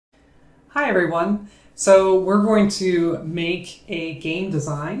Hi everyone. So we're going to make a game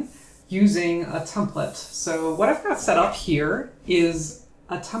design using a template. So what I've got set up here is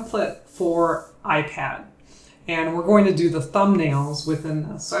a template for iPad. And we're going to do the thumbnails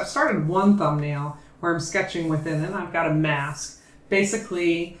within this. So I've started one thumbnail where I'm sketching within it and I've got a mask.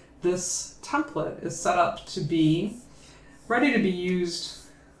 Basically, this template is set up to be ready to be used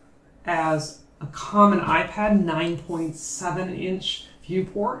as a common iPad 9.7-inch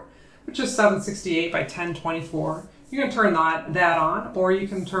viewport, which is 768 by 1024. You can turn that on, or you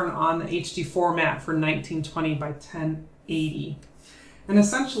can turn on the HD format for 1920 by 1080. And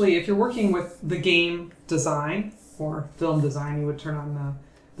essentially, if you're working with the game design or film design, you would turn on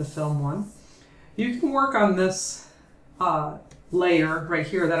the film one. You can work on this layer right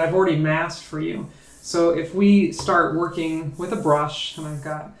here that I've already masked for you. So if we start working with a brush, and I've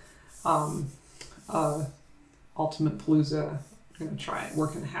got Ultimate Palooza, I'm going to try it,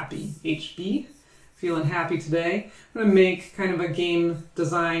 working happy HB, feeling happy today. I'm going to make kind of a game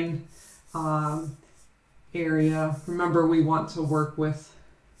design area. Remember, we want to work with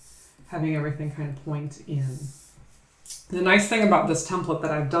having everything kind of point in. The nice thing about this template that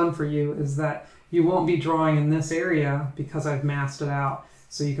I've done for you is that you won't be drawing in this area because I've masked it out.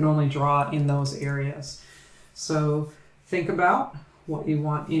 So you can only draw in those areas. So think about what you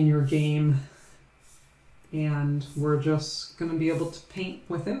want in your game, and we're just going to be able to paint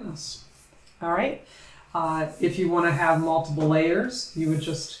within this. All right. If you want to have multiple layers, you would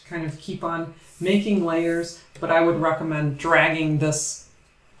just kind of keep on making layers, but I would recommend dragging this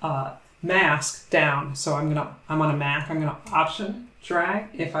mask down. So I'm on a Mac, I'm going to Option drag.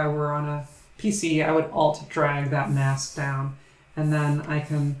 If I were on a PC, I would Alt drag that mask down, and then I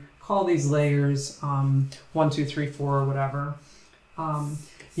can call these layers 1, 2, 3, 4, or whatever.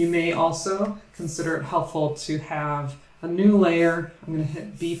 You may also consider it helpful to have a new layer. I'm going to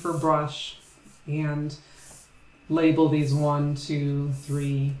hit B for brush and label these 1, 2,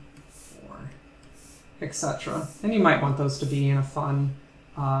 3, 4, etc. And you might want those to be in a fun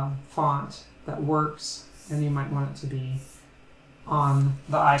font that works, and you might want it to be on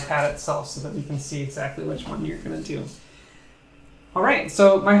the iPad itself so that we can see exactly which one you're going to do. All right,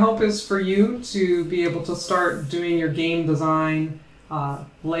 so my hope is for you to be able to start doing your game design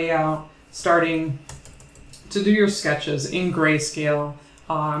layout, starting to do your sketches in grayscale.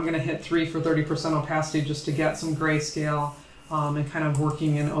 I'm going to hit 3 for 30% opacity just to get some grayscale and kind of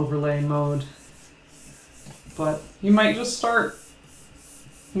working in overlay mode. But you might just start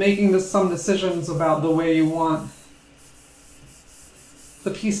making some decisions about the way you want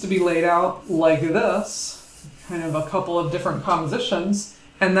the piece to be laid out, like this, kind of a couple of different compositions,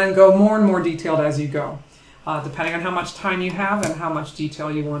 and then go more and more detailed as you go. Depending on how much time you have and how much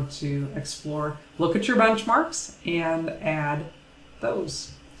detail you want to explore. Look at your benchmarks and add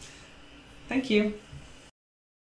those. Thank you.